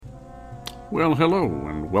Well, hello,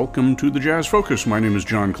 and welcome to the Jazz Focus. My name is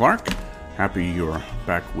John Clark. Happy you're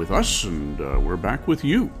back with us, and we're back with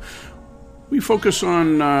you. We focus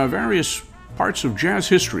on various parts of jazz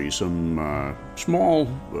history, some small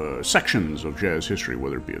sections of jazz history,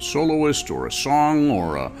 whether it be a soloist or a song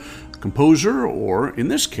or a composer, or in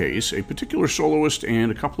this case, a particular soloist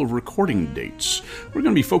and a couple of recording dates. We're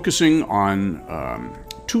going to be focusing on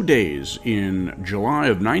 2 days in July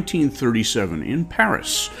of 1937 in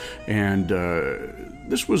Paris, and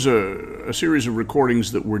this was a series of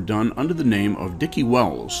recordings that were done under the name of Dickie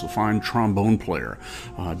Wells, the fine trombone player.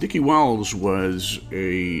 Dickie Wells was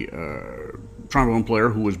a trombone player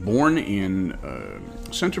who was born in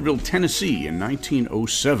Centerville, Tennessee in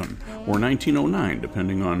 1907 or 1909,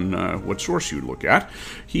 depending on what source you look at.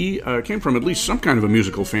 He came from at least some kind of a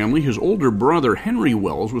musical family. His older brother, Henry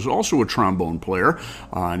Wells, was also a trombone player,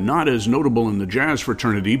 not as notable in the jazz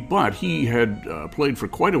fraternity, but he had played for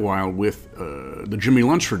quite a while with the Jimmy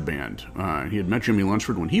Lunceford Band. He had met Jimmy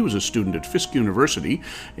Lunceford when he was a student at Fisk University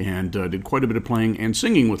and did quite a bit of playing and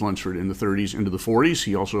singing with Lunceford in the 30s into the 40s.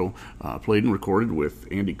 He also played and recorded with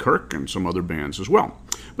Andy Kirk and some other bands as well.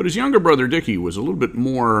 But his younger brother, Dickie, was a little bit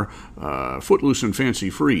more footloose and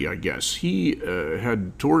fancy-free, I guess. He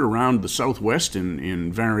had toured around the Southwest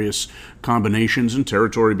in various combinations and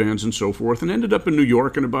territory bands and so forth, and ended up in New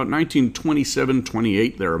York in about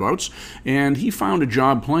 1927-28, thereabouts, and he found a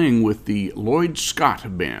job playing with the Lloyd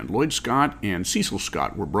Scott Band. Lloyd Scott and Cecil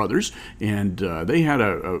Scott were brothers, and they had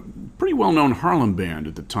a pretty well-known Harlem band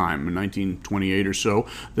at the time, in 1928 or so,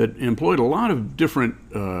 that employed a lot of different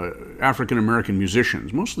African-American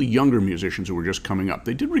musicians, mostly younger musicians who were just coming up.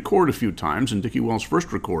 They did record a few times, and Dickie Wells'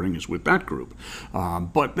 first recording is with that group.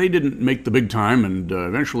 But they didn't make the big time, and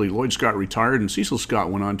eventually Lloyd Scott retired, and Cecil Scott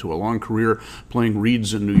went on to a long career playing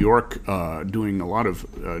reeds in New York, doing a lot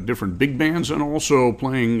of different big bands, and also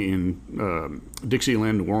playing in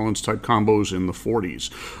Dixieland, New Orleans-type combos in the 40s.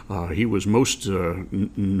 He was most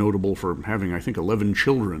notable for having, I think, 11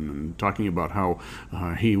 children, and talking about how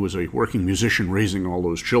he was a working musician raising all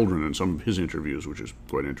those children in some of his interviews, which is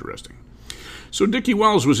quite interesting. So Dickie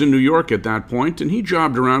Wells was in New York at that point, and he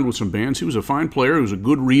jobbed around with some bands. He was a fine player. He was a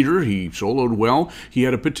good reader. He soloed well. He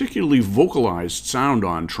had a particularly vocalized sound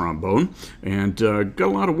on trombone, and got a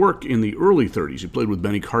lot of work in the early 30s. He played with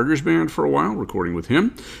Benny Carter's band for a while, recording with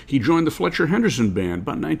him. He joined the Fletcher Henderson Band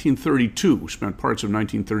about 1932, spent parts of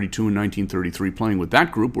 1932 and 1933 playing with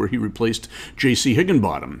that group, where he replaced J.C.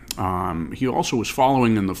 Higginbottom. He also was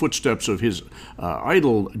following in the footsteps of his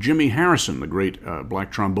idol, Jimmy Harrison, the great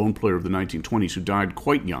black trombone player of the 1920s, who died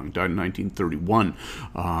quite young, died in 1931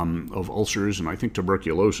 of ulcers and I think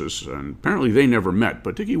tuberculosis, and apparently they never met.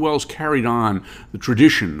 But Dickie Wells carried on the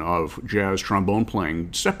tradition of jazz trombone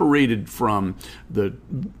playing, separated from the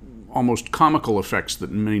almost comical effects that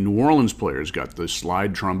many New Orleans players got, the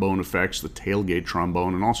slide trombone effects, the tailgate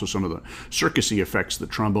trombone, and also some of the circusy effects that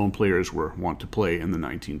trombone players were wont to play in the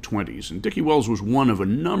 1920s. And Dickie Wells was one of a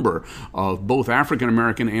number of both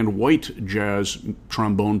African-American and white jazz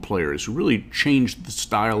trombone players who really changed the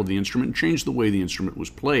style of the instrument, changed the way the instrument was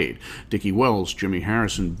played. Dickie Wells, Jimmy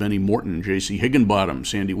Harrison, Benny Morton, J.C. Higginbottom,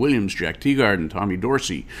 Sandy Williams, Jack Teagarden, Tommy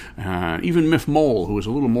Dorsey, even Miff Mole, who was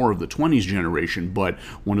a little more of the 20s generation, but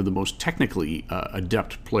one of the most technically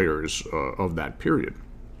adept players of that period.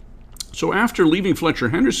 So after leaving Fletcher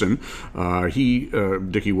Henderson,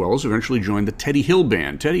 Dickie Wells, eventually joined the Teddy Hill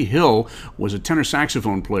Band. Teddy Hill was a tenor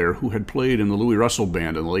saxophone player who had played in the Louis Russell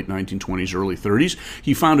Band in the late 1920s, early 30s.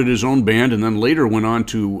 He founded his own band and then later went on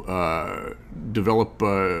to develop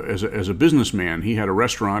as a businessman. He had a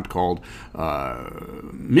restaurant called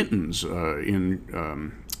Minton's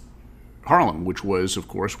in Harlem, which was, of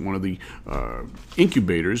course, one of the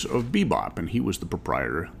incubators of bebop, and he was the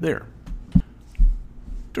proprietor there.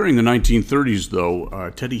 During the 1930s,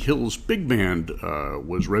 though, Teddy Hill's big band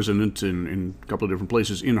was resident in a couple of different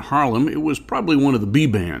places in Harlem. It was probably one of the B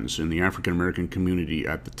bands in the African-American community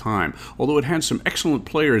at the time, although it had some excellent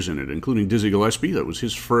players in it, including Dizzy Gillespie. That was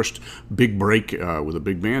his first big break with a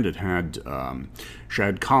big band. It had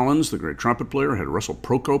Shad Collins, the great trumpet player, had Russell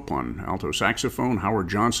Procope on alto saxophone, Howard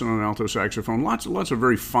Johnson on alto saxophone, lots of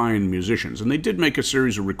very fine musicians. And they did make a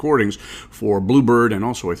series of recordings for Bluebird and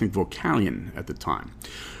also, I think, Vocalion at the time.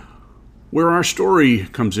 Where our story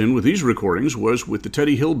comes in with these recordings was with the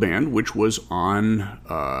Teddy Hill Band, which was on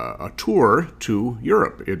a tour to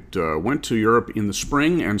Europe. It went to Europe in the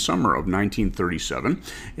spring and summer of 1937,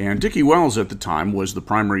 and Dickie Wells at the time was the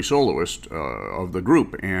primary soloist of the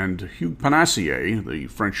group, and Hugues Panassier, the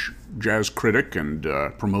French jazz critic and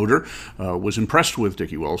promoter, was impressed with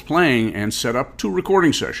Dickie Wells' playing and set up two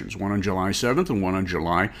recording sessions, one on July 7th and one on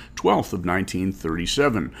July 12th of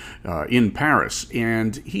 1937 in Paris.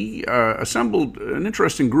 And he assembled an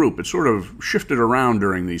interesting group. It sort of shifted around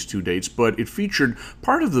during these two dates, but it featured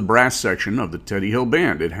part of the brass section of the Teddy Hill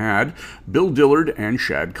Band. It had Bill Dillard and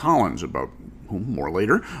Shad Collins, about whom more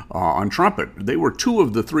later, on trumpet. They were two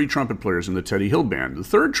of the three trumpet players in the Teddy Hill Band. The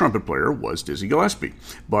third trumpet player was Dizzy Gillespie,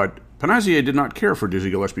 but Panassier did not care for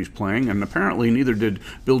Dizzy Gillespie's playing, and apparently neither did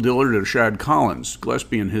Bill Dillard or Shad Collins.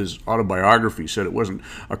 Gillespie, in his autobiography, said it wasn't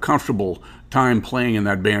a comfortable time playing in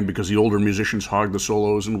that band because the older musicians hogged the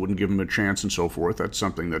solos and wouldn't give him a chance and so forth. That's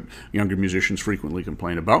something that younger musicians frequently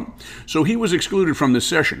complain about. So he was excluded from this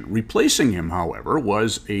session. Replacing him, however,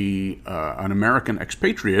 was an American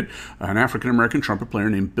expatriate, an African-American trumpet player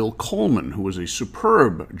named Bill Coleman, who was a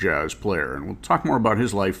superb jazz player. And we'll talk more about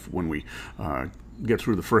his life when we get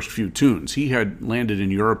through the first few tunes. He had landed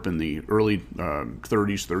in Europe in the early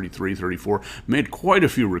 30s, 33, 34, made quite a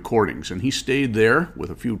few recordings, and he stayed there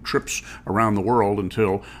with a few trips around the world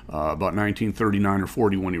until about 1939 or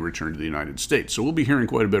 40 when he returned to the United States. So we'll be hearing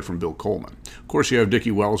quite a bit from Bill Coleman. Of course, you have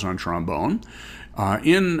Dickie Wells on trombone.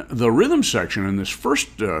 In the rhythm section, in this first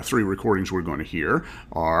three recordings we're going to hear,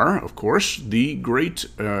 are, of course, the great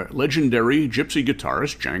legendary gypsy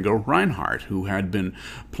guitarist Django Reinhardt, who had been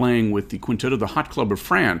playing with the Quintet of the Hot Club of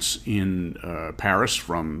France in Paris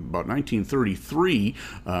from about 1933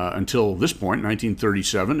 until this point,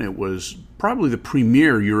 1937. It was probably the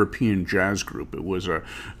premier European jazz group. It was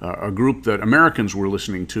a group that Americans were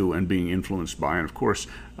listening to and being influenced by. And of course,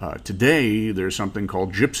 today there's something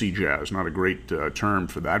called gypsy jazz, not a great term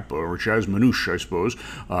for that, or jazz manouche, I suppose,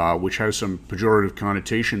 which has some pejorative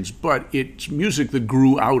connotations, but it's music that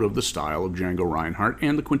grew out of the style of Django Reinhardt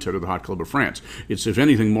and the Quintet of the Hot Club of France. It's, if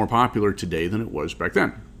anything, more popular today than it was back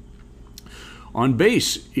then. On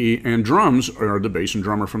bass and drums are the bass and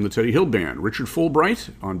drummer from the Teddy Hill Band, Richard Fulbright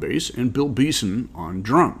on bass and Bill Beeson on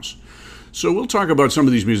drums. So we'll talk about some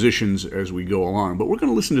of these musicians as we go along, but we're going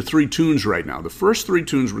to listen to three tunes right now. The first three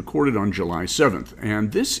tunes recorded on July 7th,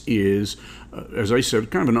 and this is, as I said,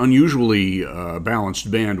 kind of an unusually balanced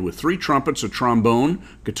band with three trumpets, a trombone,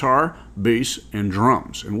 guitar, bass, and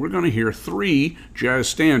drums. And we're going to hear three jazz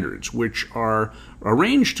standards, which are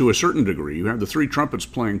arranged to a certain degree. You have the three trumpets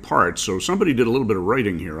playing parts, so somebody did a little bit of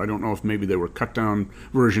writing here. I don't know if maybe they were cut-down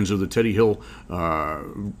versions of the Teddy Hill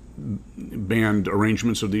band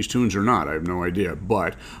arrangements of these tunes or not. I have no idea,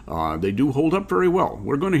 but they do hold up very well.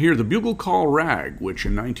 We're going to hear the Bugle Call Rag, which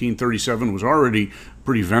in 1937 was already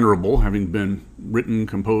pretty venerable, having been written,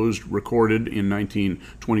 composed, recorded in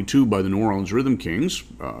 1922 by the New Orleans Rhythm Kings,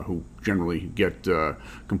 who generally get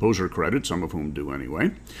composer credit, some of whom do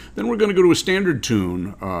anyway. Then we're going to go to a standard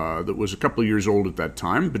tune that was a couple of years old at that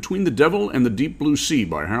time, Between the Devil and the Deep Blue Sea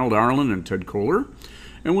by Harold Arlen and Ted Koehler.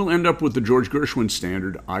 And we'll end up with the George Gershwin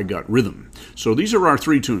standard, I Got Rhythm. So these are our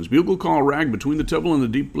three tunes, Bugle Call Rag, Between the Devil and the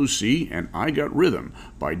Deep Blue Sea, and I Got Rhythm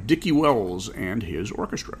by Dickie Wells and his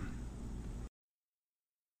orchestra.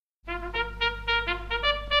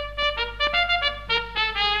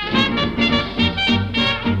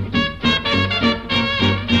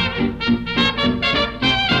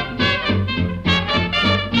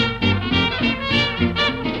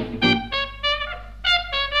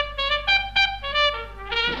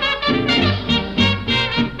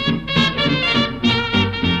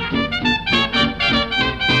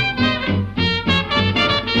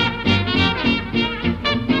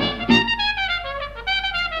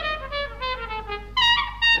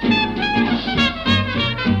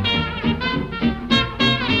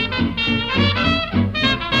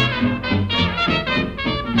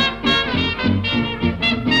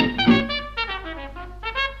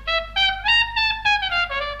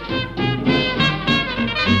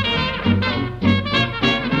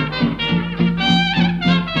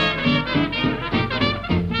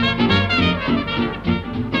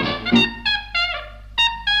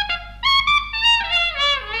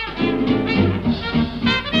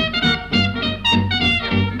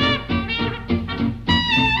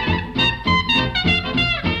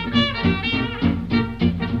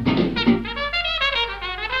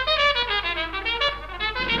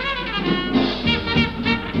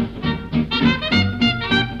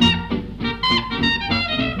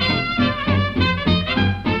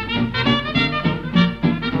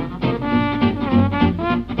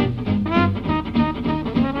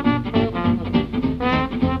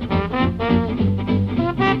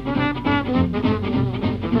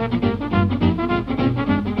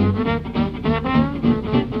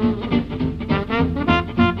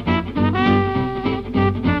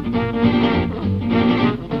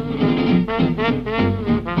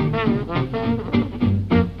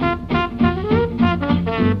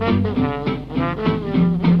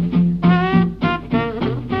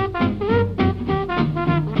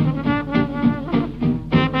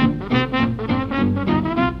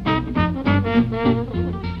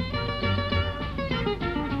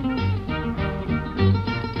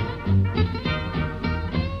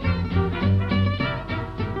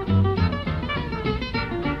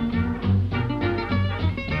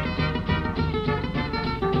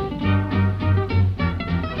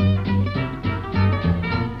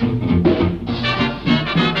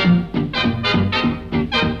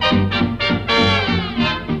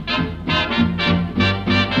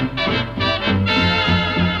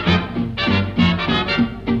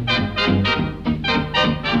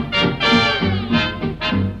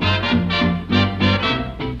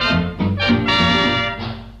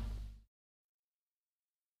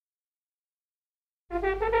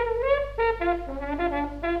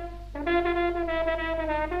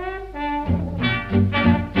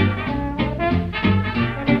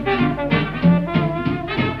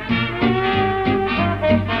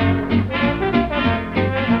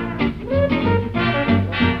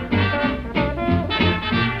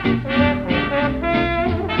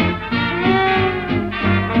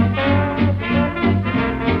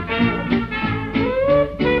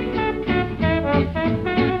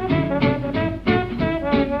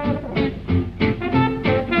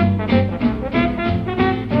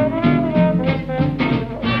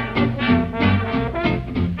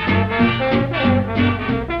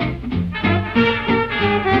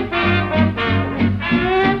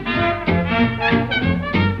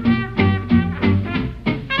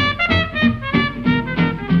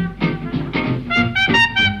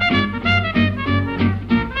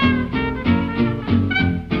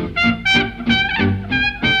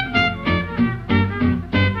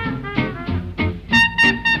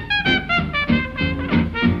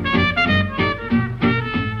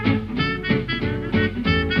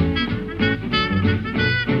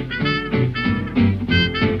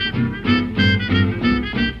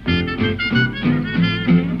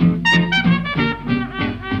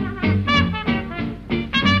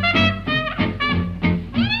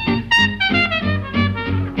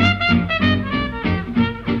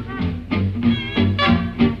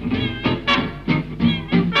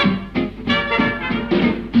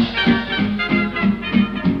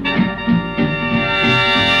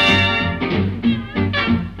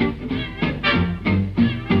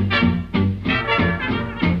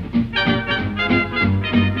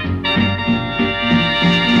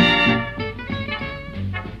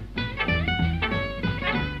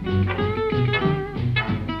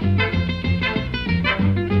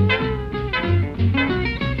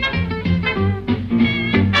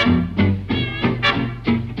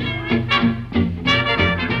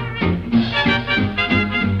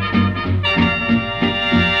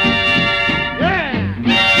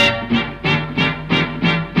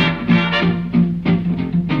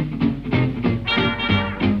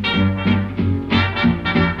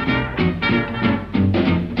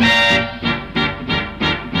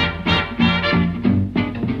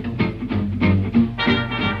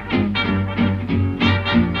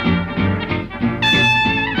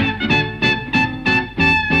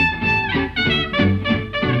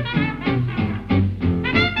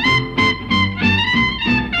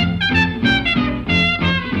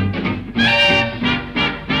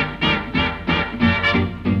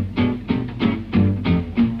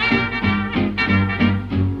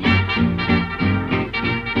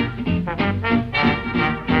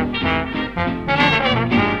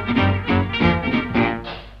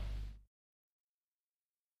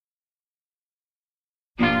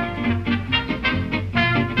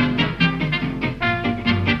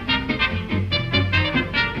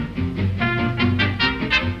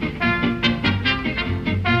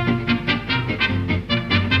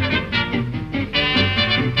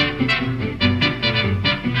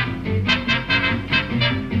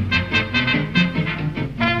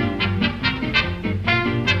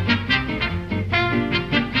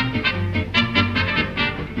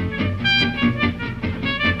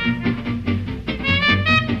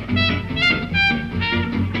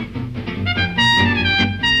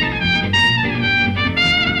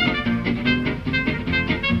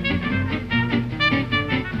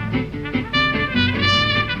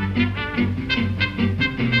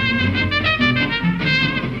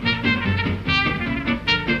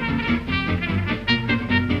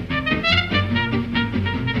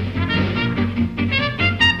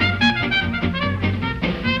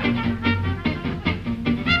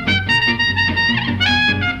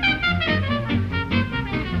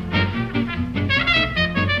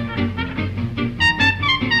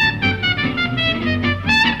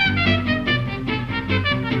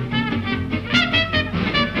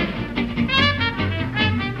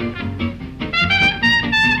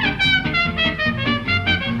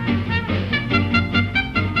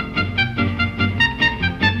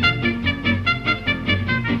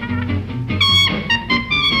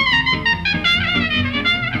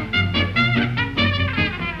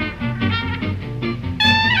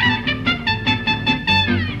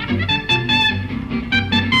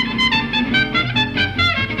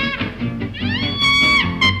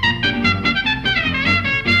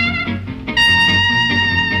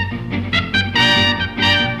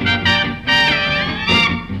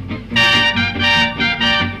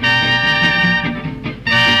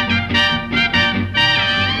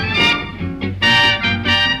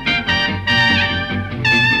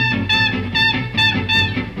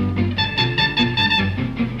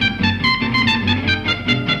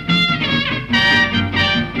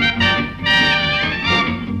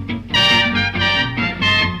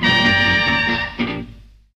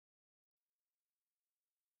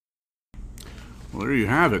 Well, there you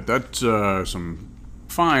have it. That's some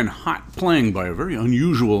fine, hot playing by a very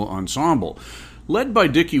unusual ensemble. Led by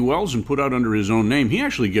Dickie Wells and put out under his own name, he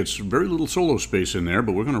actually gets very little solo space in there,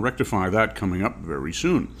 but we're going to rectify that coming up very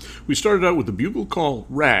soon. We started out with the bugle call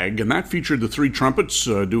Rag, and that featured the three trumpets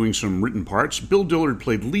doing some written parts. Bill Dillard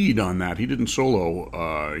played lead on that. He didn't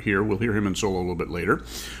solo here. We'll hear him in solo a little bit later.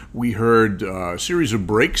 We heard a series of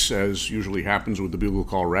breaks, as usually happens with the bugle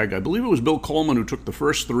call Rag. I believe it was Bill Coleman who took the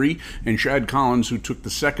first three, and Shad Collins who took the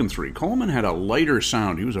second three. Coleman had a lighter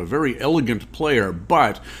sound. He was a very elegant player,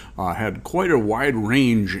 but had quite a wide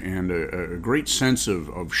range and a great sense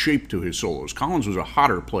of shape to his solos. Collins was a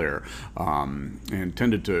hotter player and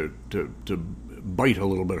tended to bite a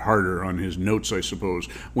little bit harder on his notes, I suppose.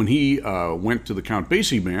 When he went to the Count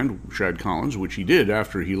Basie band, Shad Collins, which he did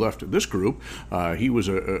after he left this group, he was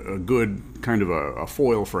a good kind of a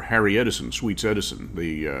foil for Harry Edison, Sweets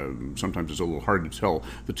Edison. Sometimes it's a little hard to tell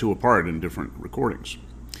the two apart in different recordings.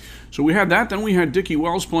 So we had that. Then we had Dickie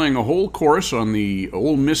Wells playing a whole chorus on the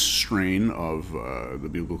Ole Miss strain of the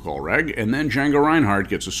bugle call Rag, and then Django Reinhardt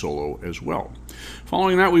gets a solo as well.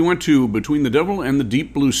 Following that, we went to Between the Devil and the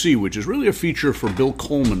Deep Blue Sea, which is really a feature for Bill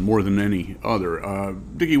Coleman more than any other.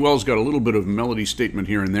 Dickie Wells got a little bit of melody statement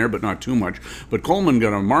here and there, but not too much. But Coleman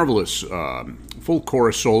got a marvelous full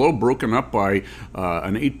chorus solo, broken up by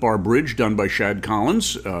an 8-bar bridge done by Shad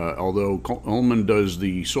Collins, although Coleman does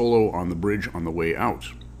the solo on the bridge on the way out.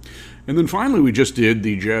 And then finally we just did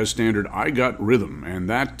the jazz standard I Got Rhythm, and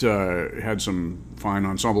that had some fine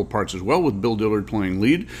ensemble parts as well, with Bill Dillard playing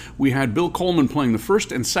lead. We had Bill Coleman playing the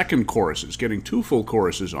first and second choruses, getting two full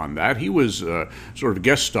choruses on that. He was sort of a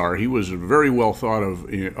guest star. He was very well thought of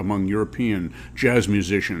among European jazz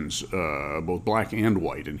musicians, both black and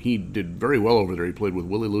white, and he did very well over there. He played with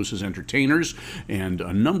Willie Lewis's Entertainers and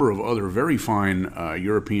a number of other very fine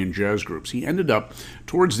European jazz groups. He ended up,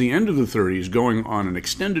 towards the end of the 30s, going on an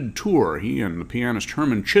extended tour. He and the pianist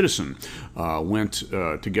Herman Chittison went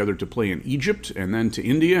together to play in Egypt, and then to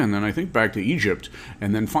India, and then I think back to Egypt,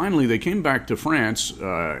 and then finally they came back to France,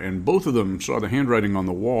 and both of them saw the handwriting on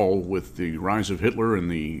the wall with the rise of Hitler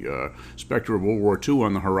and the specter of World War II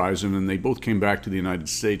on the horizon, and they both came back to the United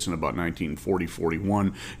States in about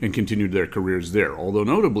 1940-41 and continued their careers there. Although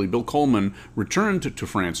notably, Bill Coleman returned to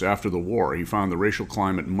France after the war. He found the racial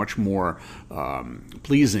climate much more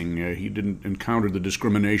pleasing. He didn't encounter the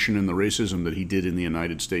discrimination and the racism that he did in the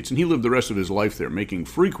United States, and he lived the rest of his life there, making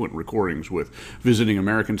frequent recordings with visiting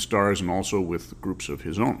American stars and also with groups of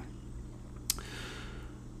his own.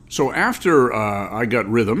 So after I Got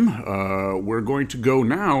Rhythm, we're going to go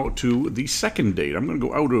now to the second date. I'm going to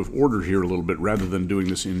go out of order here a little bit rather than doing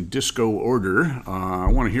this in disco order.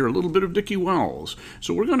 I want to hear a little bit of Dickie Wells.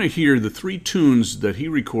 So we're going to hear the three tunes that he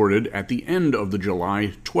recorded at the end of the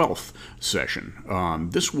July 12th session.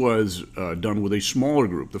 This was done with a smaller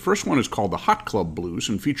group. The first one is called the Hot Club Blues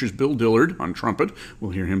and features Bill Dillard on trumpet,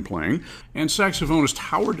 we'll hear him playing, and saxophonist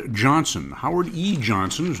Howard Johnson. Howard E.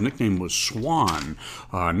 Johnson, whose nickname was Swan.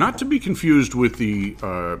 Not to be confused with the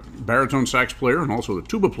baritone sax player and also the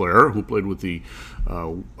tuba player who played with the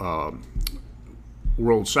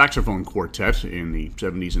World Saxophone Quartet in the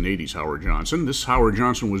 70s and 80s, Howard Johnson. This Howard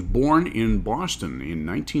Johnson was born in Boston in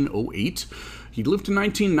 1908. He lived to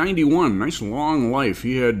 1991, nice long life.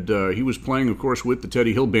 He was playing, of course, with the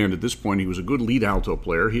Teddy Hill Band at this point. He was a good lead alto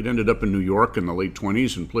player. He'd ended up in New York in the late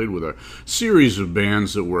 20s and played with a series of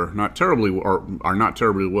bands that were not terribly, or are not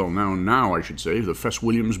terribly well known now, I should say. The Fess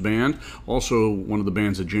Williams Band, also one of the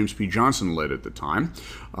bands that James P. Johnson led at the time.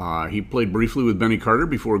 He played briefly with Benny Carter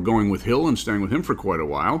before going with Hill and staying with him for quite a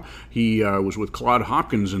while. He was with Claude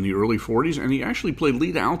Hopkins in the early 40s, and he actually played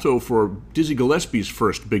lead alto for Dizzy Gillespie's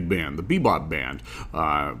first big band, the Bebop Band.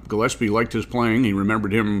 Gillespie liked his playing. He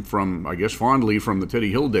remembered him from, I guess, fondly from the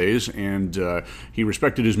Teddy Hill days, and he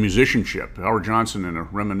respected his musicianship. Howard Johnson, in a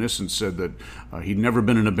reminiscence, said that he'd never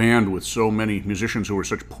been in a band with so many musicians who were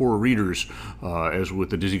such poor readers as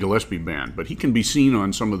with the Dizzy Gillespie Band. But he can be seen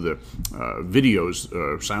on some of the videos,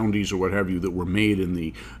 soundies or what have you, that were made in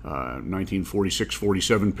the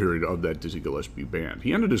 1946-47 period of that Dizzy Gillespie Band.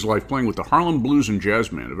 He ended his life playing with the Harlem Blues and Jazz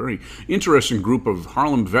Band, a very interesting group of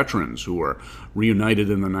Harlem veterans who are reunited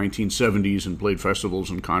in the 1970s and played festivals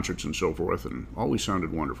and concerts and so forth, and always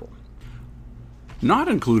sounded wonderful. Not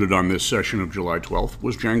included on this session of July 12th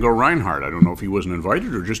was Django Reinhardt. I don't know if he wasn't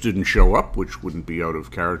invited or just didn't show up, which wouldn't be out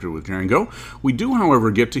of character with Django. We do,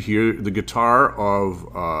 however, get to hear the guitar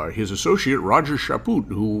of his associate, Roger Chaput,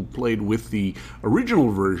 who played with the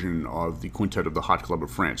original version of the Quintet of the Hot Club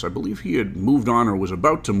of France. I believe he had moved on or was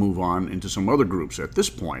about to move on into some other groups at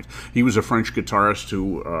this point. He was a French guitarist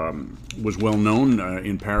who was well known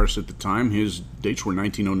in Paris at the time. His Dates were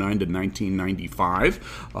 1909 to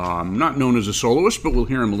 1995. Not known as a soloist, but we'll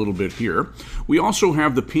hear him a little bit here. We also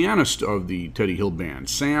have the pianist of the Teddy Hill Band,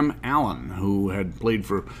 Sam Allen, who had played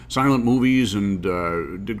for silent movies and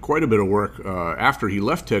did quite a bit of work after he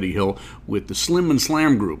left Teddy Hill with the Slim and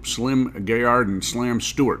Slam group, Slim Gaillard and Slam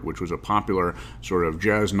Stewart, which was a popular sort of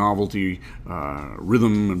jazz novelty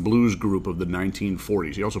rhythm and blues group of the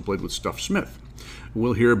 1940s. He also played with Stuff Smith.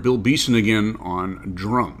 We'll hear Bill Beeson again on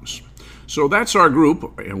drums. So that's our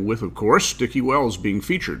group, and with, of course, Dickie Wells being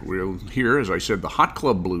featured. We'll hear, as I said, the Hot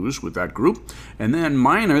Club Blues with that group, and then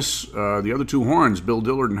minus the other two horns, Bill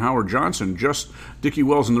Dillard and Howard Johnson, just Dickie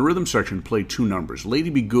Wells in the rhythm section played two numbers, Lady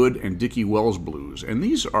Be Good and Dickie Wells Blues. And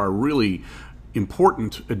these are really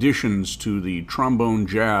important additions to the trombone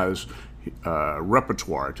jazz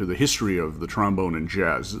repertoire, to the history of the trombone and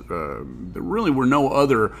jazz. There really were no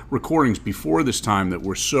other recordings before this time that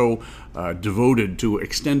were so devoted to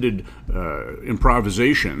extended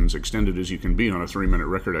improvisations, extended as you can be on a 3-minute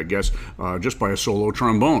record, I guess, just by a solo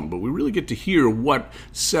trombone. But we really get to hear what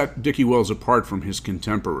set Dickie Wells apart from his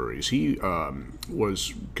contemporaries. He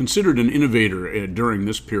was considered an innovator during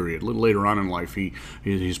this period. A little later on in life,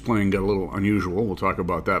 his playing got a little unusual. We'll talk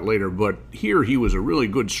about that later. But here he was a really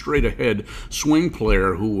good straight-ahead swing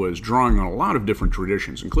player who was drawing on a lot of different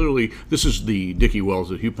traditions. And clearly, this is the Dickie Wells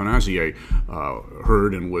that Hugh Panazzier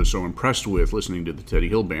heard and was so impressed with listening to the Teddy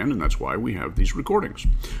Hill Band, and that's why we have these recordings.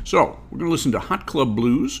 So, we're going to listen to Hot Club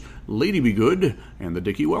Blues, Lady Be Good, and the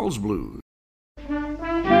Dickie Wells Blues.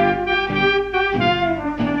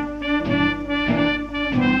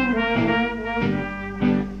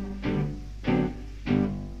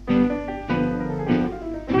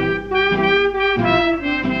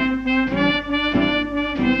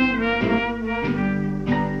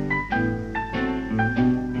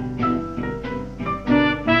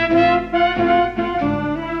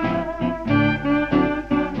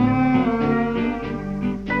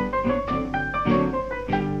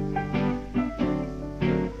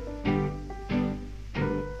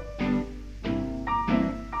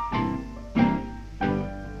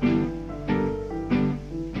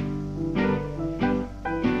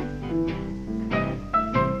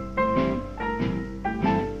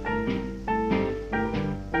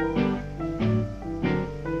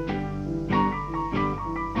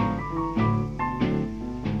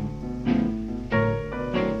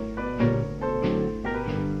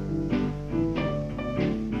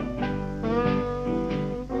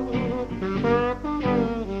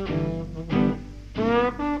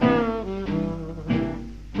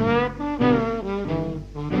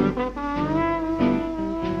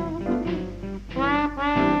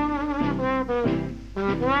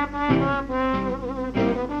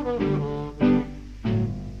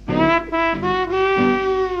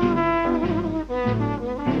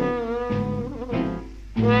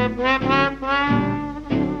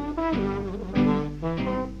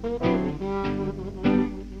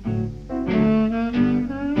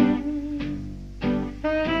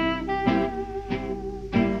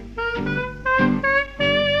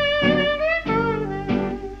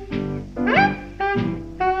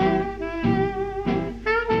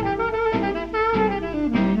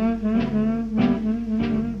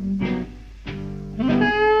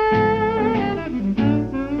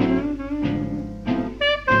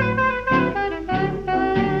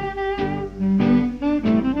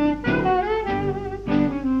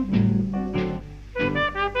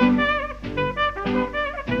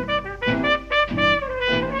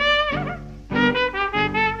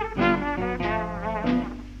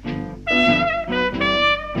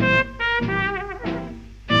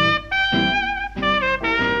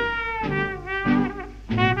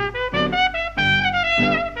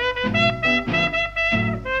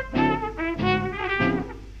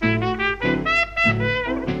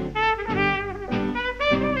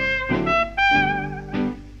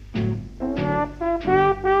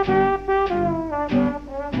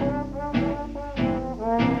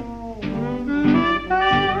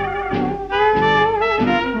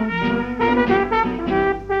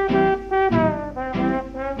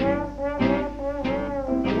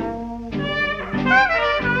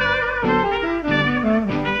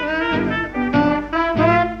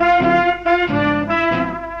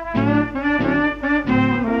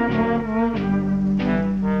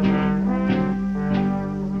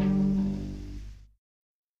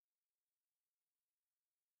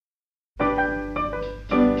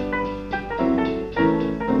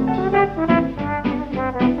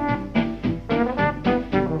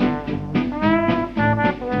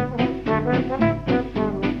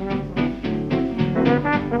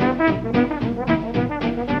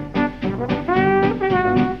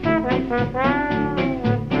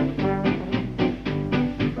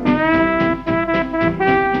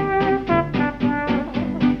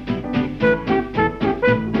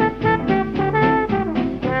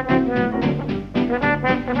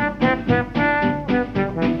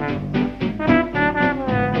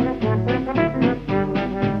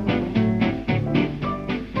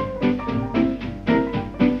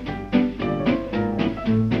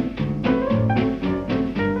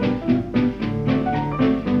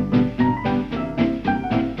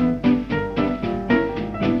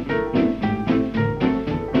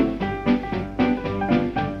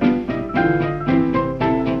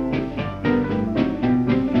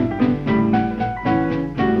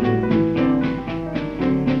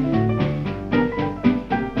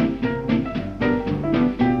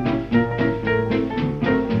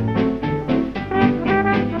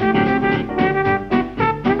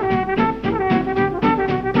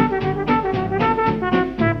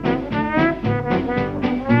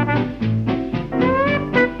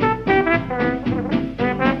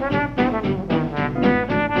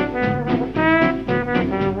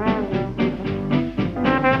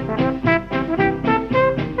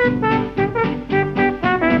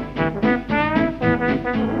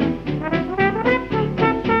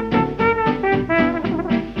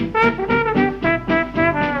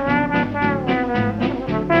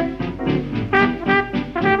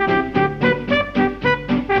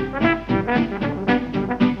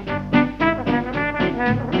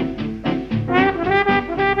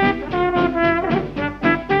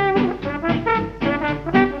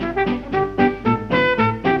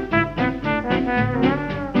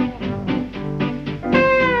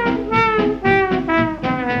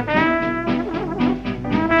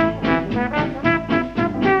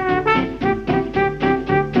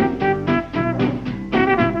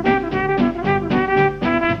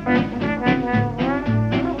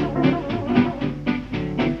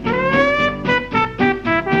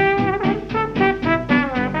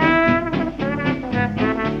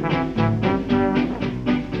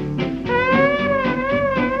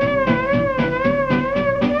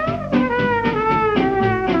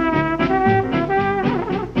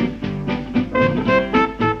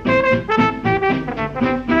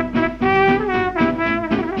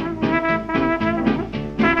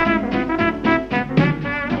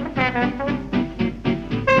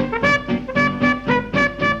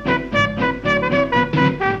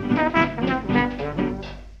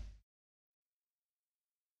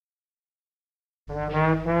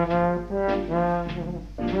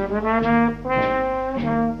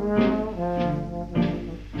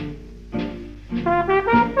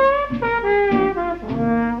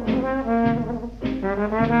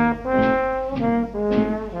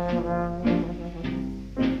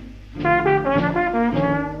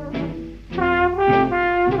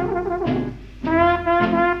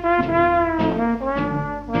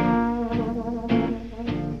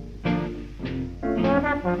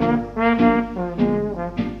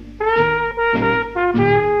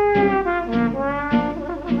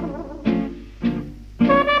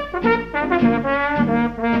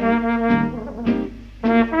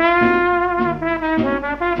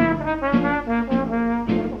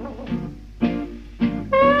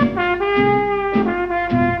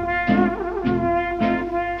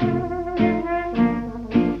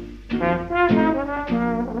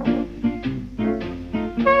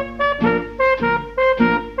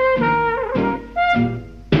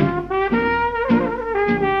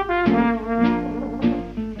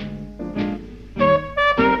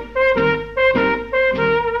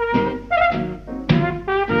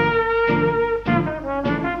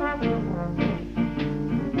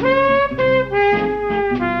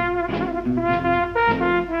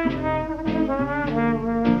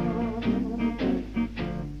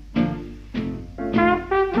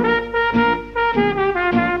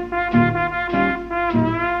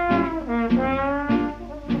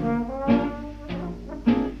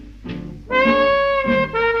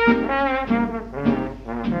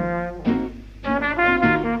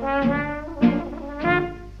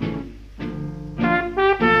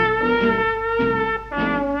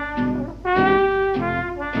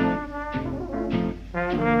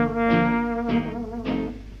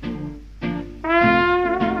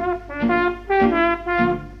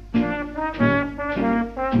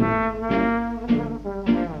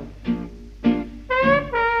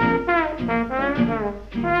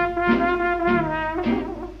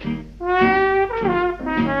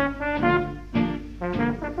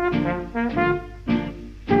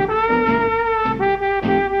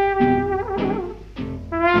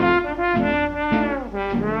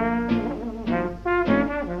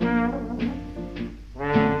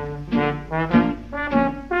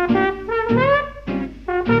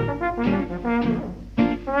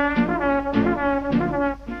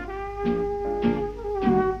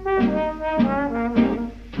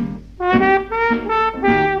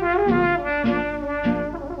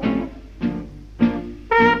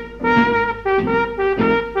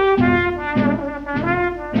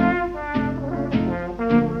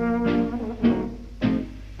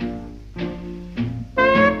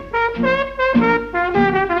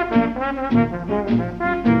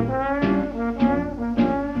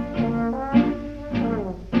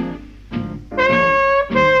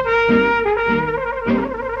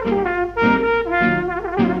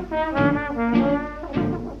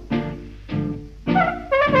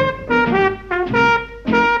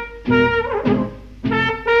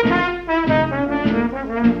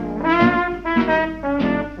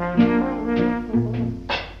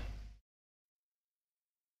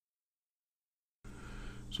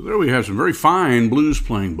 So there we have some very fine blues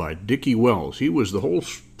playing by Dickie Wells. He was the whole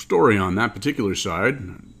story on that particular side,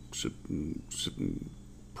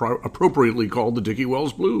 appropriately called the Dickie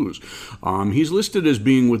Wells Blues. He's listed as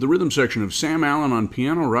being with the rhythm section of Sam Allen on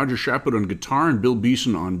piano, Roger Shaput on guitar, and Bill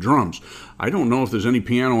Beeson on drums. I don't know if there's any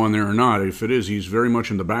piano on there or not. If it is, he's very much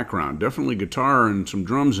in the background. Definitely guitar and some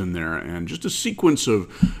drums in there, and just a sequence of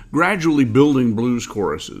gradually building blues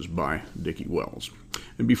choruses by Dickie Wells.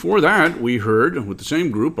 And before that, we heard, with the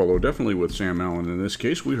same group, although definitely with Sam Allen in this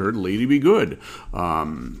case, we heard Lady Be Good.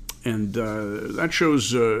 And that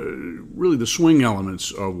shows really the swing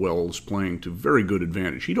elements of Wells playing to very good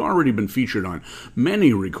advantage. He'd already been featured on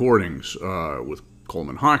many recordings with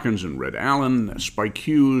Coleman Hawkins and Red Allen, Spike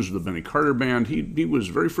Hughes, the Benny Carter Band. He was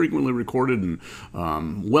very frequently recorded and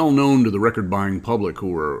well known to the record-buying public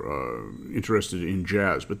who were interested in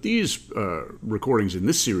jazz. But these recordings in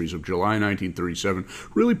this series of July 1937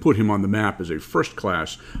 really put him on the map as a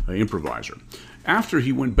first-class improviser. After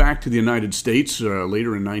he went back to the United States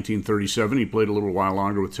later in 1937, he played a little while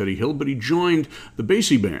longer with Teddy Hill, but he joined the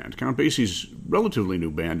Basie Band, Count Basie's relatively new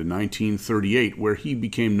band, in 1938, where he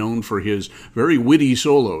became known for his very witty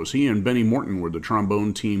solos. He and Benny Morton were the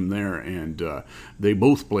trombone team there, and they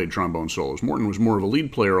both played trombone solos. Morton was more of a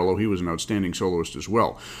lead player, although he was an outstanding soloist as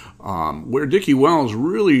well. Where Dickie Wells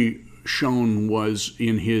really shone was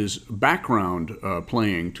in his background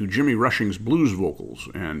playing to Jimmy Rushing's blues vocals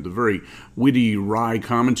and the very witty, wry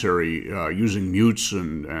commentary using mutes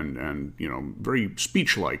and very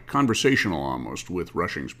speech-like, conversational almost with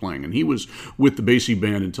Rushing's playing. And he was with the Basie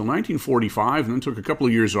Band until 1945, and then took a couple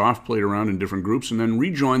of years off, played around in different groups, and then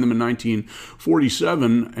rejoined them in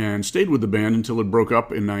 1947 and stayed with the band until it broke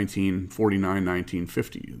up in 1949,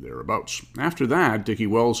 1950, thereabouts. After that, Dickie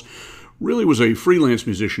Wells really was a freelance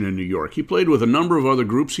musician in New York. He played with a number of other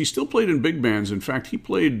groups. He still played in big bands. In fact, he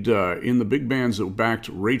played in the big bands that backed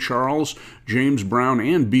Ray Charles, James Brown,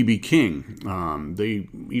 and B.B. King.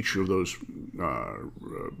 Each of those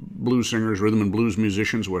blues singers, rhythm and blues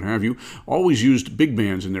musicians, what have you, always used big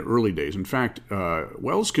bands in their early days. In fact,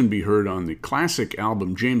 Wells can be heard on the classic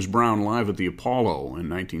album James Brown Live at the Apollo in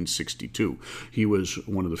 1962. He was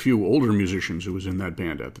one of the few older musicians who was in that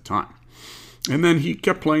band at the time. And then he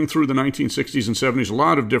kept playing through the 1960s and 70s, a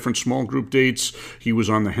lot of different small group dates. He was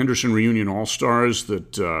on the Henderson Reunion All-Stars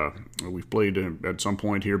that we've played at some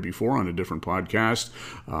point here before on a different podcast.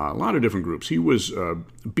 A lot of different groups. He was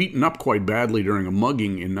beaten up quite badly during a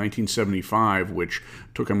mugging in 1975, which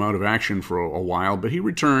took him out of action for a while, but he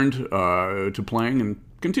returned to playing and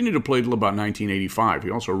continued to play till about 1985.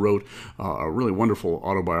 He also wrote a really wonderful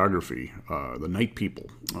autobiography, The Night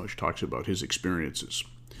People, which talks about his experiences.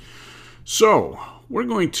 So, we're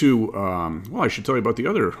going to, I should tell you about the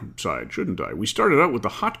other side, shouldn't I? We started out with the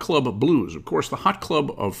Hot Club Blues. Of course, the Hot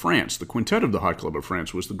Club of France, the quintet of the Hot Club of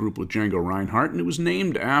France, was the group with Django Reinhardt, and it was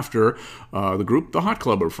named after the group, the Hot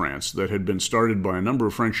Club of France, that had been started by a number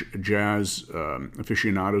of French jazz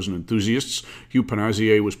aficionados and enthusiasts. Hugh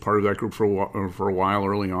Panazier was part of that group for a while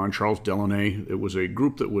early on, Charles Delaunay. It was a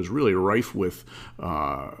group that was really rife with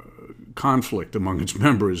conflict among its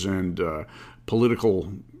members and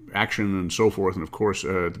political action and so forth, and of course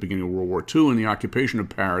at the beginning of World War II and the occupation of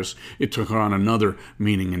Paris, it took on another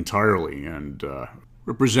meaning entirely and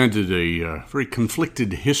represented a very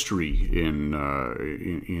conflicted history in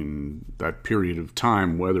that period of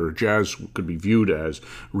time. Whether jazz could be viewed as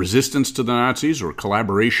resistance to the Nazis or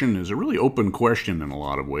collaboration is a really open question in a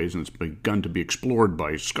lot of ways, and it's begun to be explored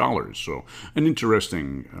by scholars. So an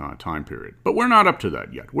interesting time period. But we're not up to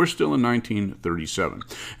that yet. We're still in 1937.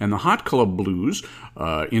 And the Hot Club Blues,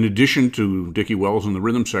 in addition to Dickie Wells in the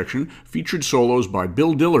rhythm section, featured solos by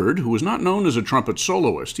Bill Dillard, who was not known as a trumpet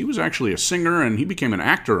soloist. He was actually a singer, and he became an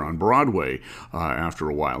actor on Broadway after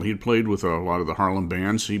a while. He had played with a lot of the Harlem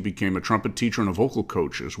bands. He became a trumpet teacher and a vocal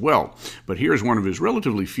coach as well. But here's one of his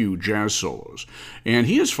relatively few jazz solos. And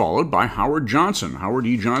he is followed by Howard Johnson. Howard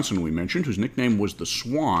E. Johnson, we mentioned, whose nickname was the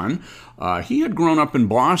Swan. He had grown up in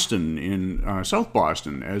Boston, in South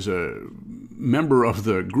Boston, as a member of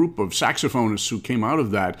the group of saxophonists who came out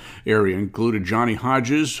of that area, included Johnny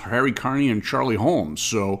Hodges, Harry Carney, and Charlie Holmes.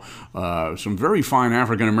 So some very fine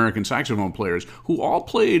African-American saxophone players who all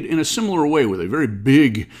played in a similar way with a very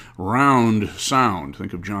big, round sound.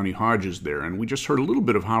 Think of Johnny Hodges there. And we just heard a little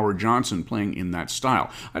bit of Howard Johnson playing in that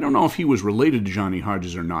style. I don't know if he was related to Johnny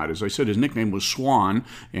Hodges or not. As I said, his nickname was Swan,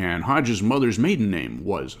 and Hodges' mother's maiden name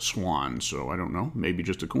was Swan. So I don't know, maybe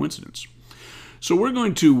just a coincidence. So we're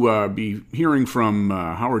going to be hearing from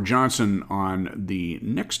Howard Johnson on the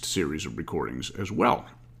next series of recordings as well.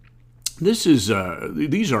 These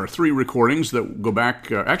are three recordings that go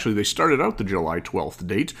back, actually they started out the July 12th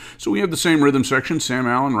date. So we have the same rhythm section, Sam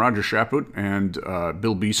Allen, Roger Chaput, and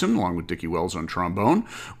Bill Beeson, along with Dickie Wells on trombone.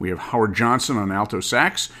 We have Howard Johnson on alto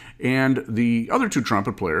sax, and the other two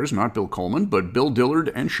trumpet players, not Bill Coleman, but Bill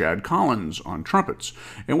Dillard and Shad Collins on trumpets.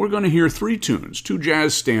 And we're going to hear three tunes, two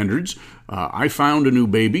jazz standards, I Found a New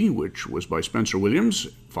Baby, which was by Spencer Williams,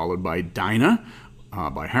 followed by Dinah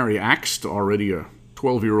by Harry Axt, already a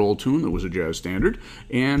 12-year-old tune that was a jazz standard,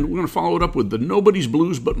 and we're going to follow it up with the Nobody's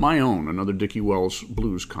Blues But My Own, another Dickie Wells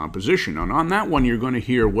blues composition. And on that one, you're going to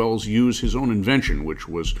hear Wells use his own invention, which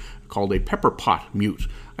was called a pepper pot mute.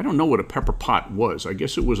 I don't know what a pepper pot was. I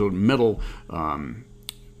guess it was a metal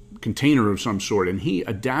container of some sort, and he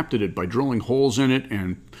adapted it by drilling holes in it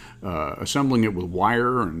and assembling it with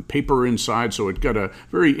wire and paper inside, so it got a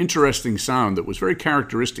very interesting sound that was very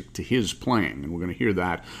characteristic to his playing, and we're going to hear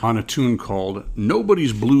that on a tune called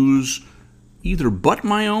Nobody's Blues Either But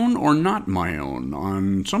My Own or Not My Own.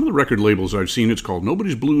 On some of the record labels I've seen, it's called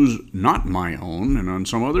Nobody's Blues Not My Own, and on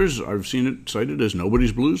some others I've seen it cited as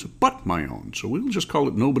Nobody's Blues But My Own. So we'll just call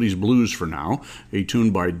it Nobody's Blues for now, a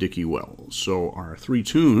tune by Dickie Wells. So our three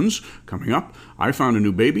tunes coming up, I Found a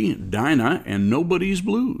New Baby, Dinah, and Nobody's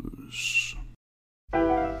Blues.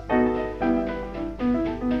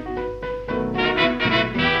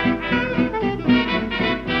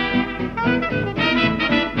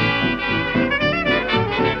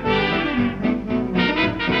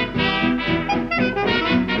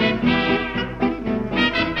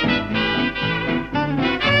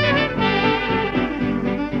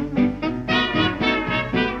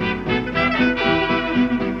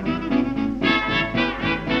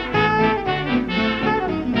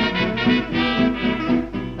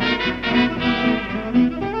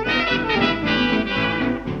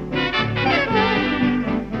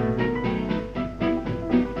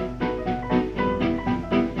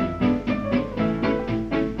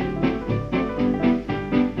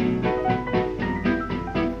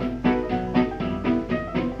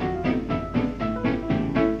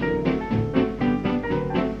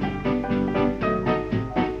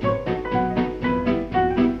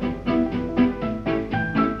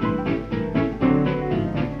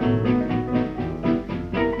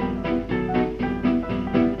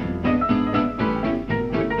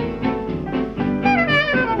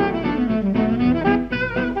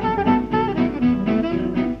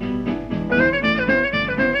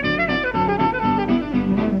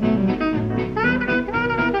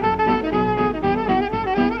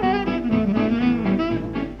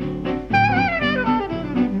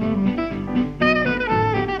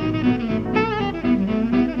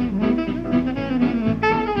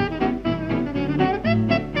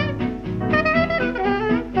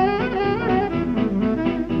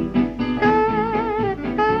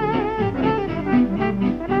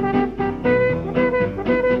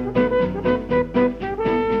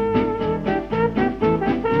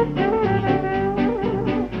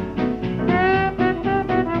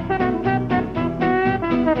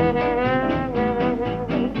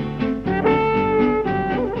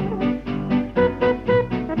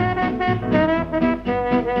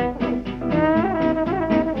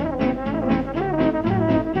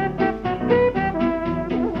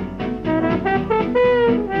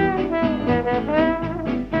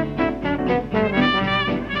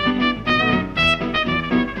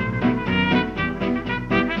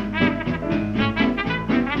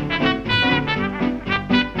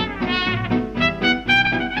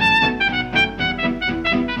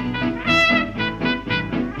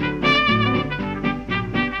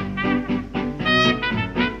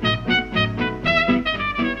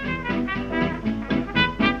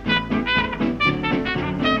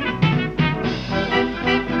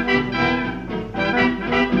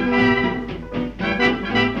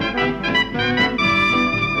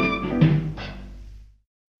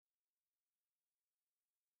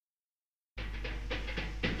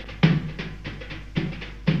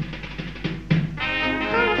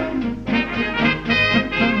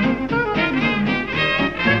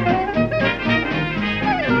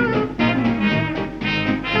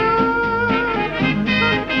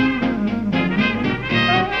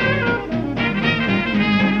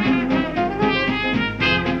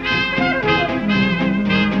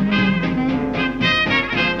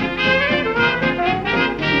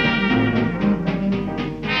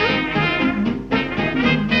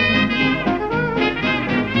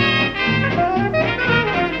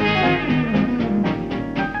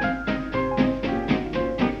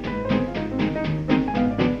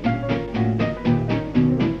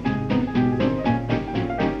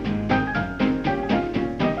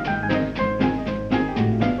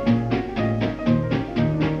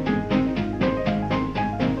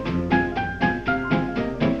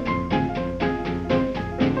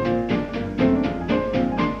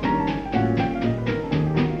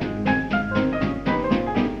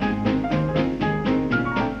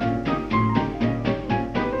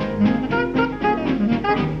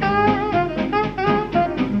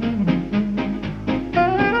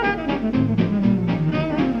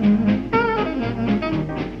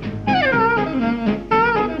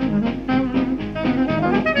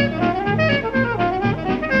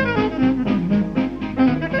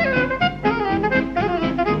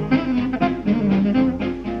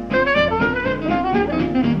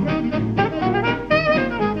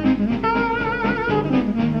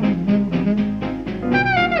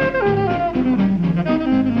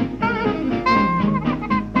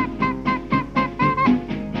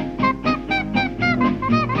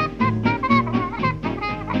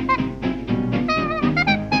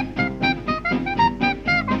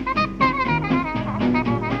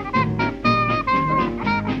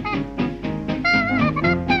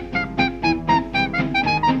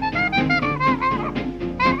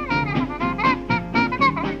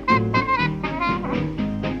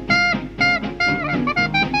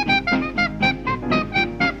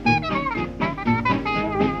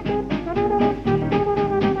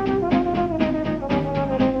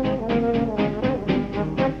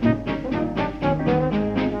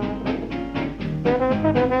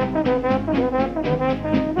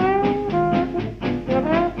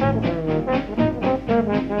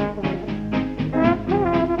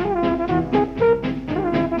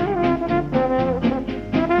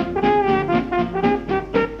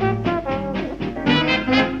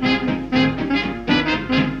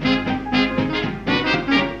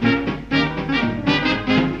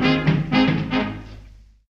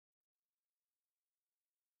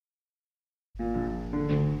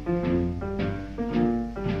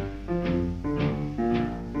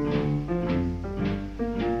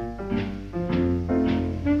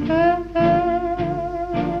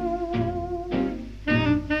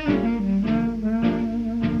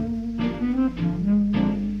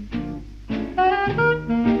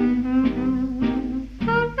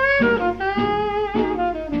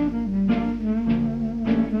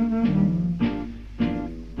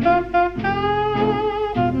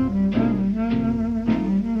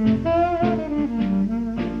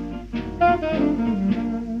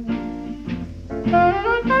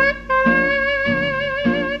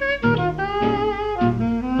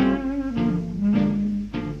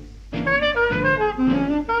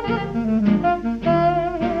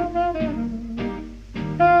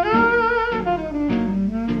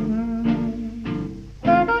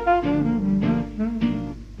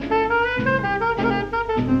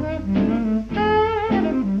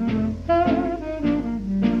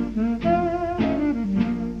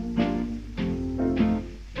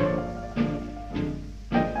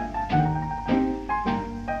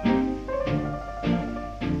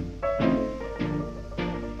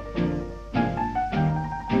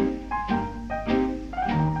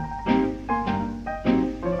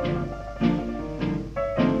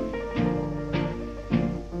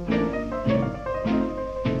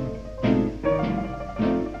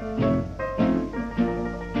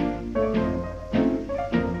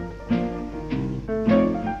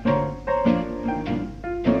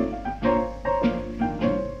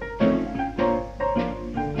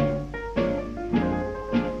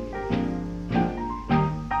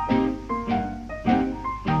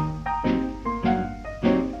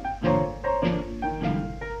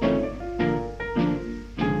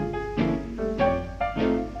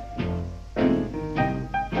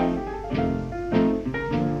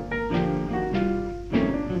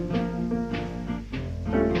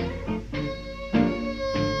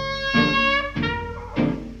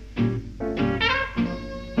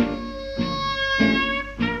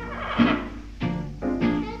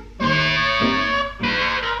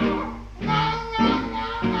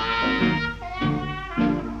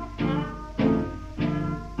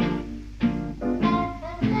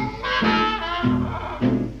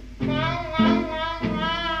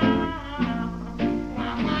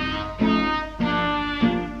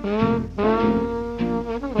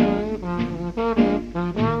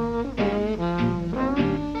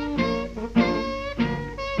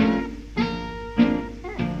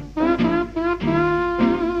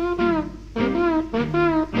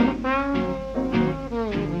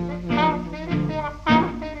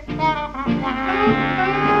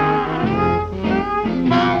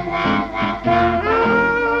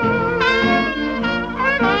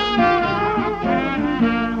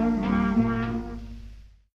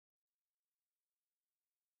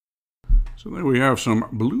 So there we have some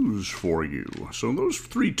blues for you. So those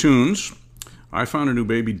three tunes, I Found a New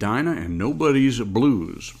Baby, Dinah, and Nobody's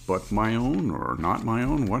Blues, but my own or not my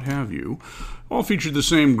own, what have you, all featured the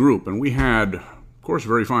same group. And we had, of course,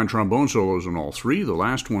 very fine trombone solos on all three. The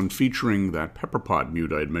last one featuring that pepper pot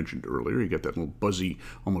mute I had mentioned earlier. You get that little buzzy,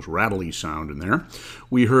 almost rattly sound in there.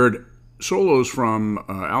 We heard solos from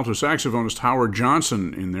alto saxophonist Howard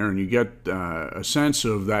Johnson in there, and you get a sense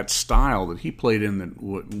of that style that he played in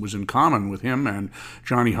that was in common with him and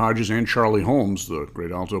Johnny Hodges and Charlie Holmes, the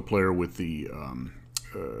great alto player with the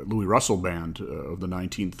Louis Russell Band of the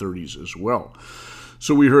 1930s as well.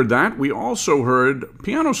 So we heard that. We also heard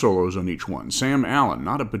piano solos on each one. Sam Allen,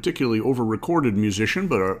 not a particularly over-recorded musician,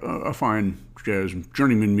 but a fine jazz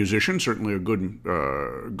journeyman musician, certainly a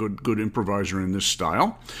good improviser in this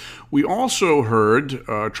style. We also heard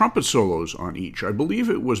trumpet solos on each. I believe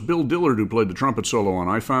it was Bill Dillard who played the trumpet solo on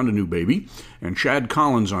I Found a New Baby, and Shad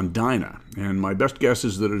Collins on Dinah. And my best guess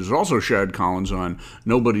is that it is also Shad Collins on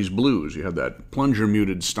Nobody's Blues. You have that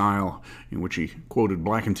plunger-muted style in which he quoted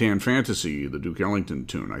Black and Tan Fantasy, the Duke Ellington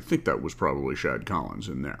tune. I think that was probably Shad Collins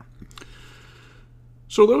in there.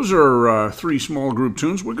 So those are three small group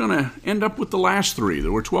tunes. We're going to end up with the last three.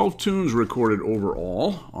 There were 12 tunes recorded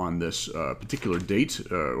overall on this particular date,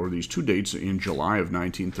 or these two dates in July of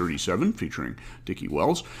 1937, featuring Dickie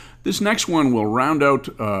Wells. This next one will round out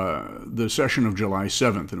the session of July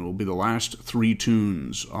 7th, and it will be the last three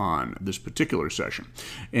tunes on this particular session.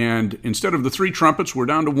 And instead of the three trumpets, we're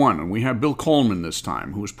down to one, and we have Bill Coleman this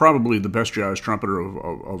time, who was probably the best jazz trumpeter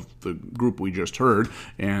of the group we just heard,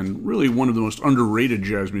 and really one of the most underrated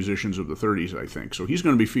jazz musicians of the 30s, I think. So he's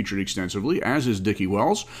going to be featured extensively, as is Dickie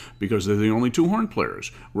Wells, because they're the only two horn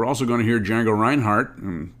players. We're also going to hear Django Reinhardt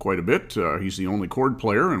quite a bit. He's the only chord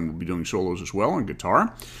player, and will be doing solos as well on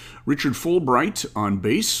guitar. Richard Fulbright on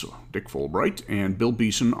bass, Dick Fulbright, and Bill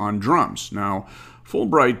Beeson on drums. Now,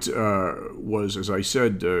 Fulbright was, as I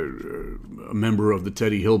said, a member of the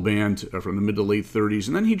Teddy Hill Band from the mid to late 30s,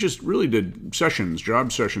 and then he just really did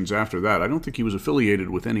job sessions after that. I don't think he was affiliated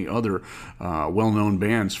with any other well-known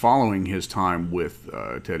bands following his time with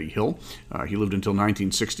Teddy Hill. He lived until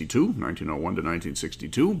 1962, 1901 to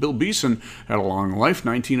 1962. Bill Beeson had a long life,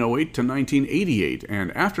 1908 to 1988,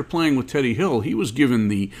 and after playing with Teddy Hill, he was given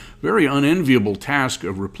the very unenviable task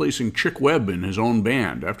of replacing Chick Webb in his own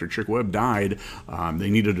band. After Chick Webb died,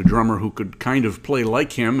 they needed a drummer who could kind of play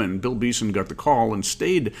like him, and Bill Beeson got the call and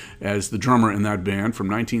stayed as the drummer in that band from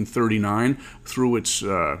 1939 through its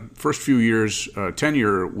first few years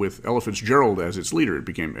tenure with Ella Fitzgerald as its leader. It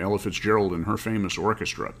became Ella Fitzgerald and her famous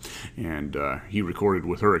orchestra, and he recorded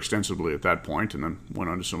with her extensively at that point, and then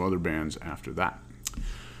went on to some other bands after that.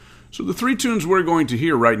 So the three tunes we're going to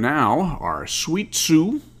hear right now are Sweet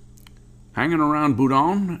Sue, Hanging Around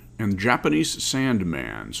Boudon, and Japanese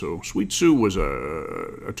Sandman. So Sweet Sue was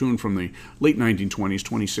a tune from the late 1920s,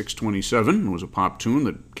 26, 27. It was a pop tune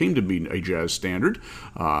that came to be a jazz standard.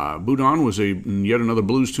 Boudon was yet another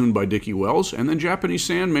blues tune by Dickie Wells. And then Japanese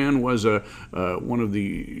Sandman was one of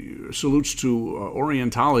the salutes to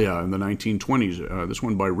Orientalia in the 1920s, this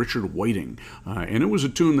one by Richard Whiting. And it was a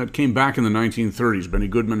tune that came back in the 1930s. Benny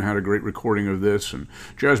Goodman had a great recording of this, and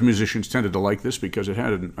jazz musicians tended to like this because it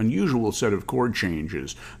had an unusual set of chord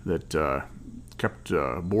changes that kept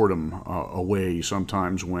boredom away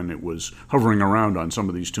sometimes when it was hovering around on some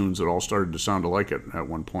of these tunes that all started to sound alike at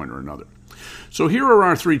one point or another. So here are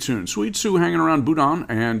our three tunes: Sweet Sue, Hanging Around Boudon,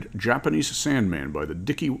 and Japanese Sandman by the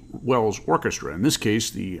Dickie Wells Orchestra, in this case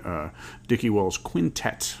the Dickie Wells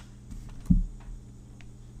Quintet.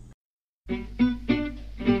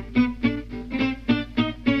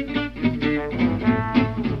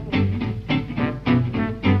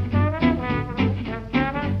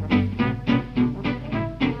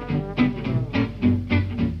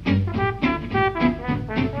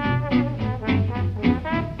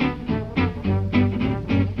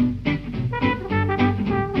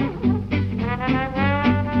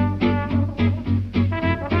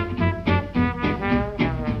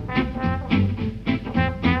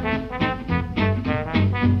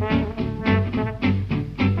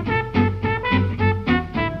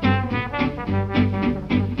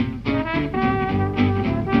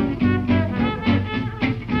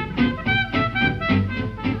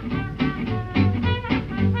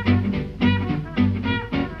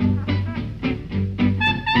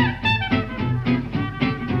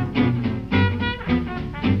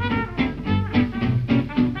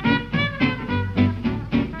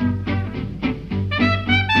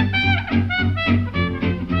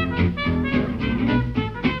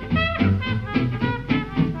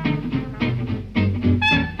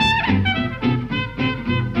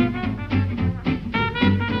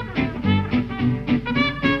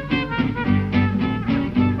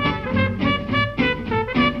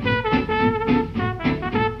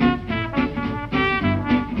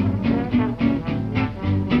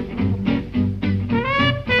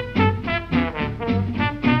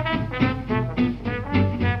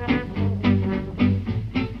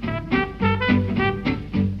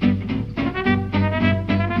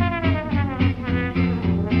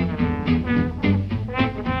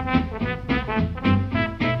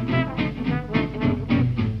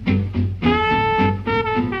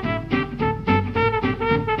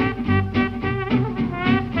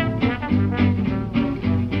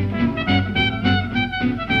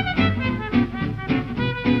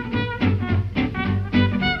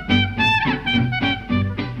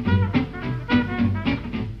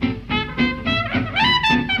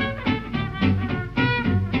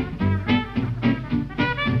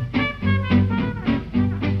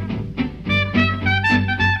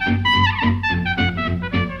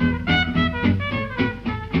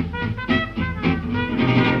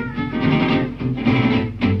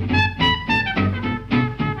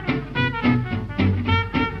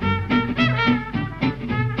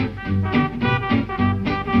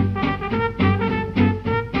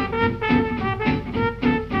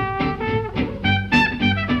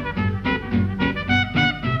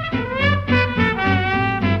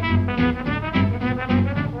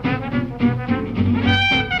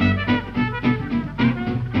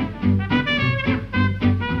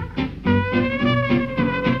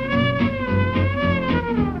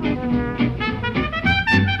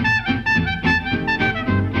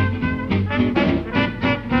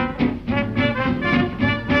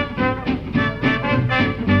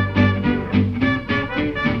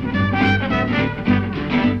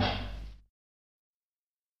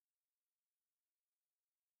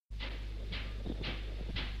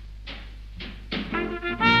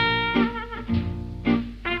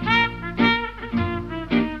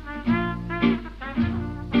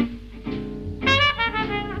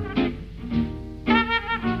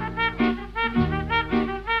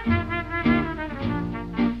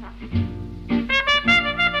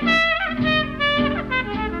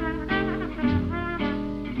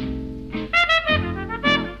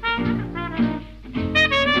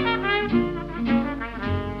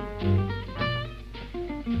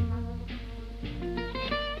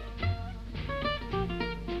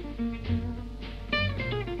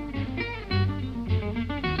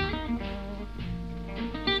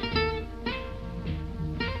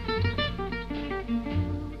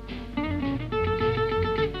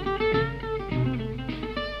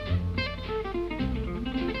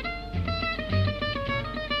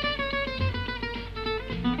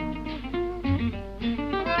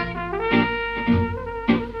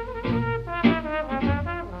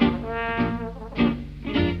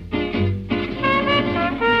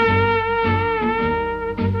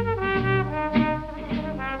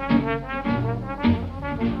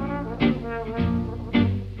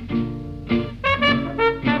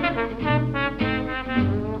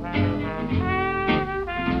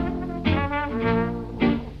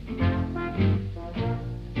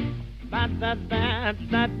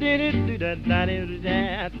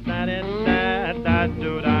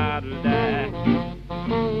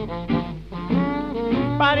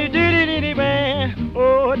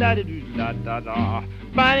 Oh, da da da da da, da da da da.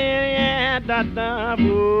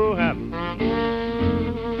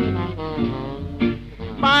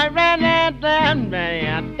 My red and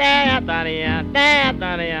da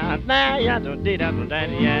da da da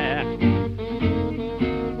da.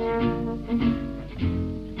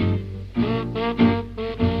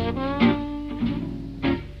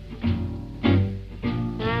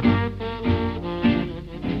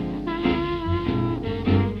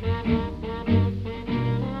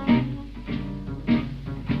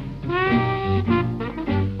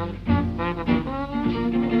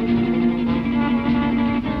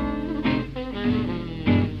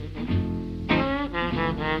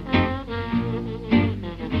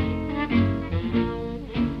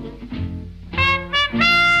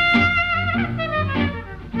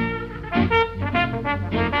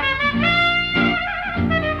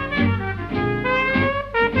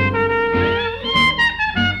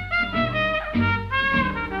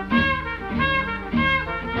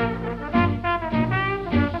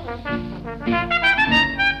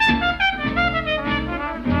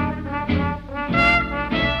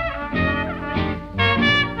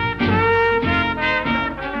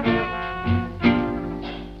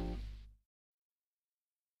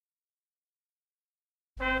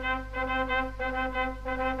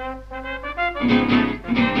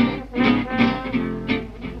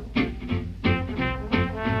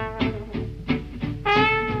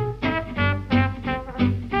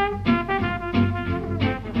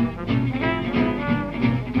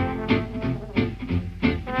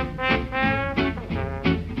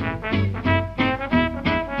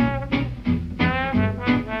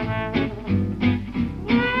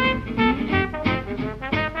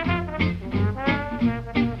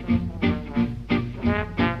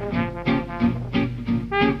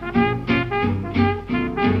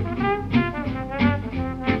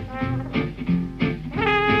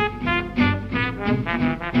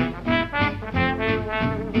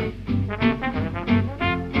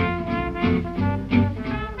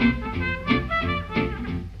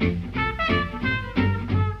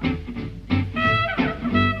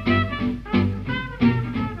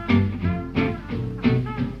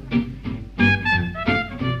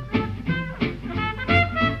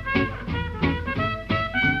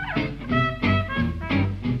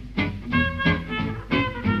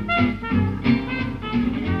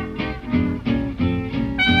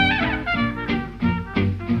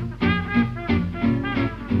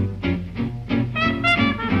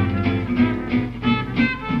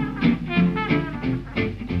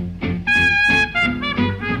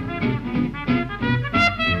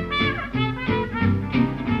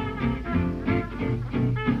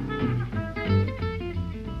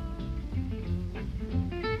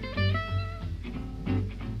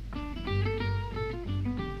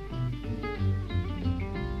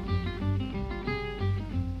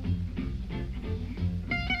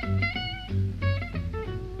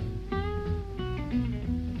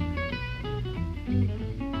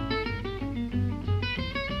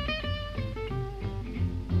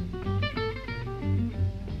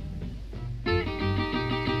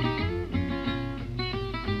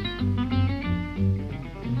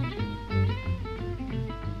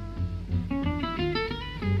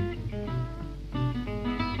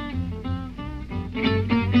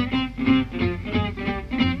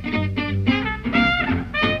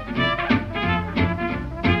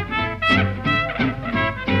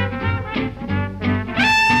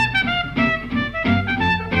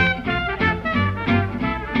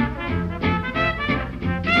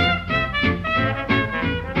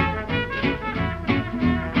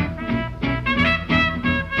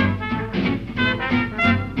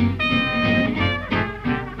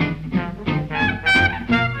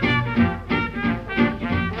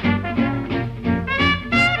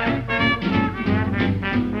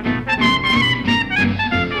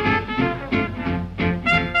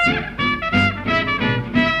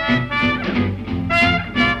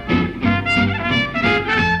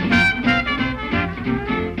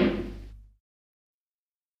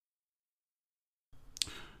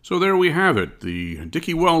 So there we have it, the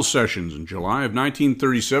Dickie Wells sessions in July of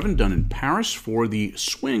 1937, done in Paris for the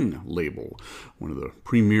Swing label, one of the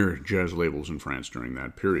premier jazz labels in France during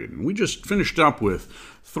that period. And we just finished up with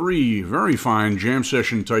three very fine jam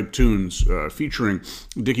session type tunes featuring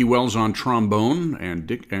Dickie Wells on trombone and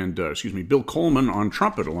Bill Coleman on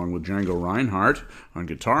trumpet, along with Django Reinhardt on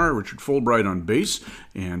guitar, Richard Fulbright on bass,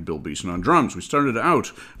 and Bill Beeson on drums. We started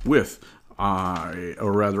out with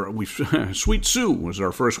or rather, Sweet Sue was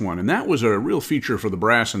our first one, and that was a real feature for the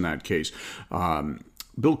brass in that case.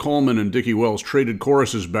 Bill Coleman and Dickie Wells traded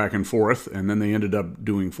choruses back and forth, and then they ended up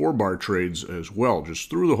doing 4-bar trades as well, just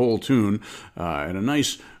through the whole tune at a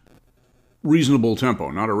nice, reasonable tempo,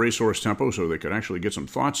 not a racehorse tempo, so they could actually get some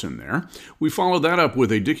thoughts in there. We followed that up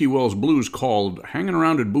with a Dickie Wells blues called Hanging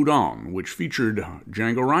Around at Boudon, which featured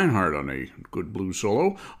Django Reinhardt on a good blues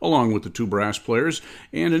solo, along with the 2 brass players,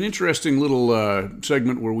 and an interesting little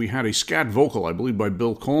segment where we had a scat vocal, I believe by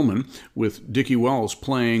Bill Coleman, with Dickie Wells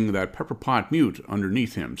playing that pepper pot mute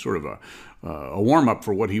underneath him, sort of a warm-up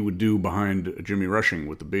for what he would do behind Jimmy Rushing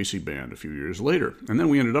with the Basie Band a few years later. And then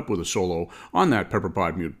we ended up with a solo on that pepper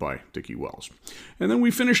pot mute by Dickie Wells. And then we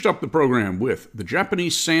finished up the program with The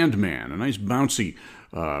Japanese Sandman, a nice bouncy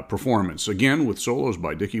performance, again with solos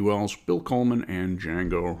by Dickie Wells, Bill Coleman, and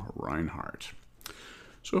Django Reinhardt.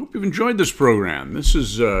 So I hope you've enjoyed this program. This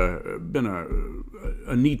has been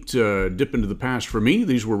a neat dip into the past for me.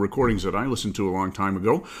 These were recordings that I listened to a long time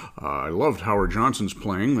ago. I loved Howard Johnson's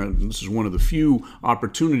playing. This is one of the few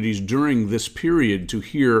opportunities during this period to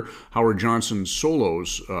hear Howard Johnson's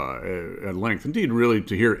solos at length. Indeed, really,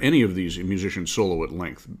 to hear any of these musicians solo at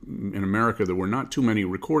length. In America, there were not too many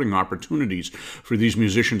recording opportunities for these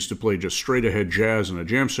musicians to play just straight-ahead jazz in a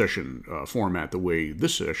jam session format the way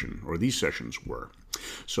this session, or these sessions, were.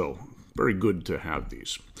 So, very good to have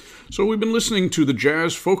these. So we've been listening to the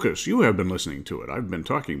Jazz Focus. You have been listening to it. I've been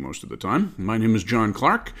talking most of the time. My name is John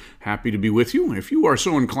Clark. Happy to be with you. If you are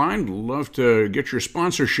so inclined, love to get your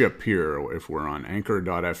sponsorship here if we're on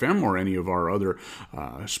Anchor.fm or any of our other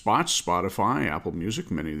spots, Spotify, Apple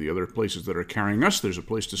Music, many of the other places that are carrying us. There's a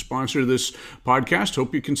place to sponsor this podcast.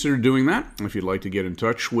 Hope you consider doing that. If you'd like to get in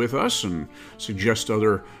touch with us and suggest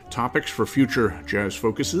other topics for future Jazz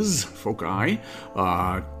Focuses, foci,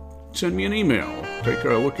 send me an email. Take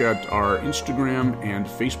a look at our Instagram and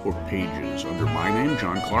Facebook pages under my name,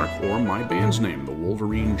 John Clark, or my band's name, the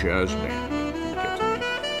Wolverine Jazz Band. Get to me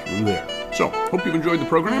through there. So, hope you've enjoyed the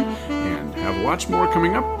program, and have lots more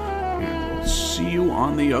coming up, and we'll see you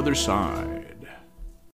on the other side.